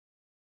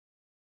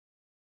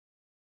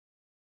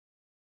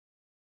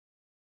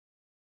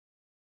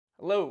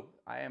Hello,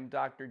 I am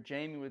Dr.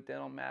 Jamie with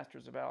Dental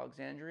Masters of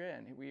Alexandria,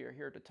 and we are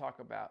here to talk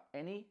about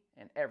any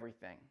and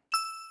everything.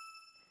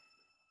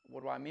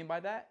 What do I mean by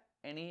that?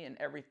 Any and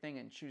everything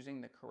in choosing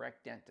the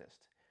correct dentist.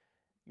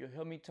 You'll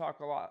hear me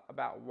talk a lot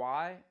about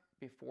why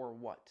before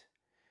what.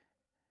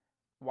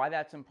 Why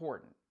that's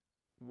important.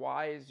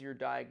 Why is your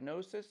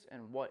diagnosis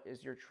and what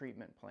is your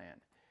treatment plan?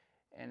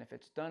 And if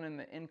it's done in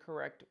the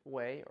incorrect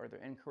way or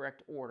the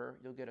incorrect order,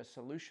 you'll get a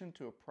solution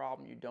to a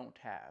problem you don't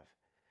have.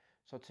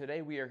 So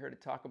today we are here to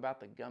talk about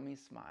the Gummy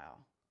Smile.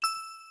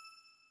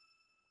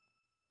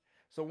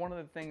 So one of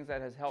the things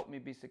that has helped me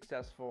be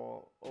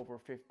successful over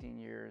 15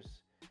 years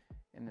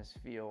in this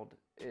field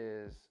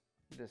is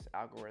this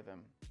algorithm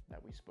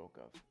that we spoke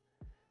of.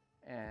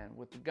 And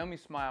with the Gummy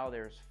Smile,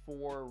 there's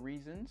 4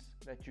 reasons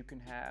that you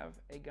can have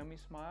a Gummy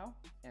Smile,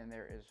 and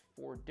there is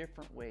 4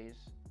 different ways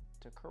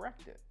to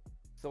correct it.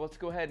 So let's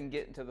go ahead and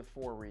get into the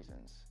 4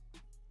 reasons.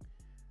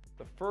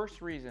 The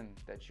first reason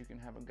that you can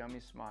have a Gummy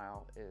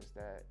Smile is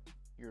that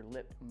your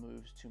lip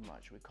moves too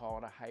much. We call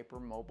it a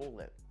hypermobile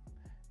lip.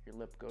 Your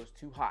lip goes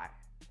too high.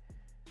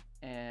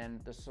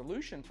 And the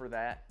solution for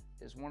that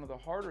is one of the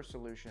harder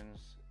solutions.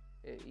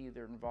 It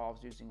either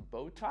involves using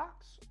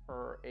Botox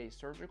or a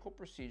surgical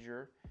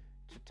procedure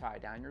to tie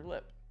down your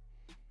lip.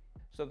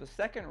 So the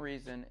second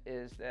reason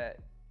is that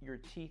your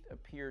teeth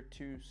appear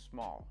too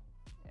small.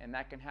 And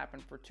that can happen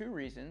for 2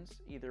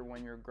 reasons. Either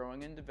when you're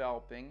growing and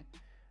developing,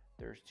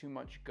 there's too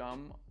much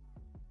gum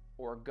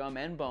or gum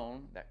and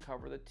bone that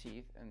cover the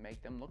teeth and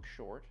make them look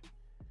short.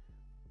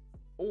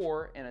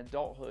 Or in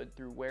adulthood,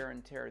 through wear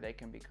and tear, they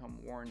can become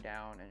worn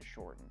down and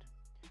shortened.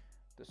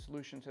 The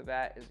solution to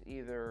that is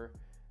either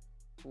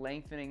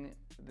lengthening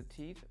the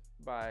teeth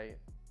by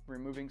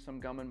removing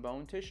some gum and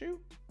bone tissue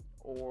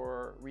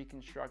or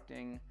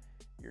reconstructing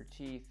your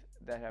teeth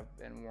that have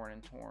been worn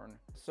and torn.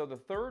 So the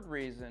third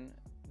reason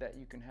that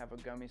you can have a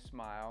Gummy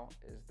Smile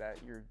is that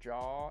your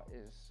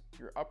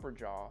upper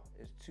jaw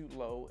is too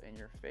low in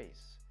your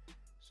face.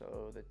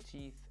 So the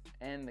teeth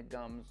and the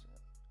gums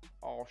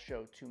all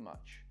show too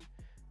much.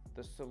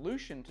 The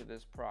solution to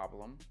this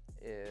problem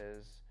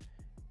is,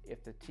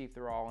 if the teeth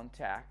are all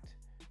intact,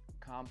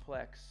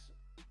 complex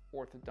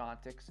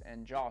orthodontics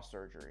and jaw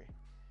surgery.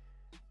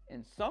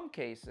 In some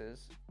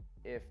cases,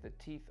 if the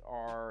teeth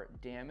are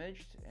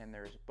damaged and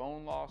there's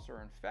bone loss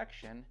or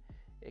infection,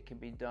 it can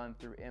be done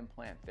through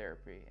implant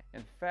therapy.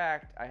 In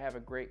fact, I have a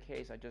great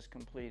case I just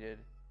completed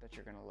that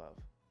you're gonna love.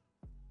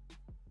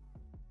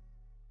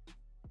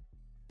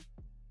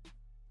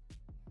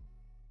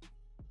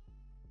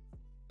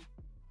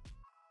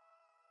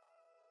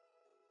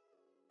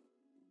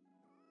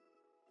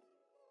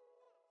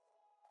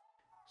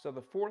 So the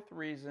fourth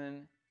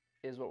reason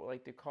is what we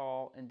like to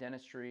call in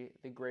dentistry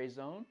the gray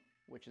zone,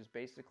 which is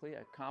basically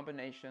a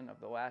combination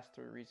of the last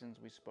 3 reasons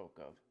we spoke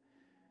of.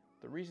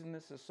 The reason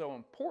this is so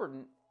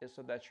important is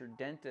so that your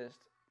dentist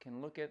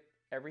can look at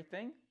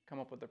everything, come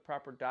up with the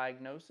proper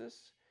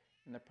diagnosis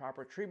and the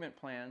proper treatment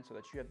plan so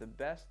that you have the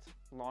best,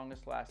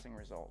 longest lasting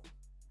result.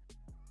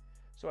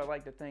 So I'd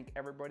like to thank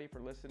everybody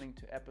for listening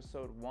to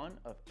episode 1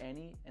 of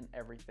Any and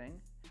Everything.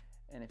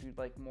 And if you'd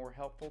like more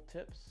helpful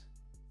tips,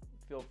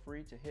 feel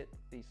free to hit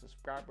the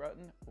subscribe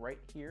button right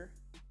here.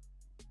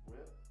 Where?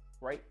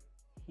 Right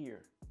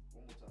here.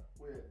 One more time.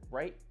 Where?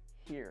 Right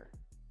here.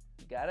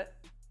 You got it?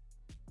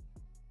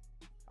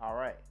 All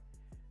right.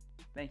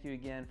 Thank you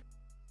again.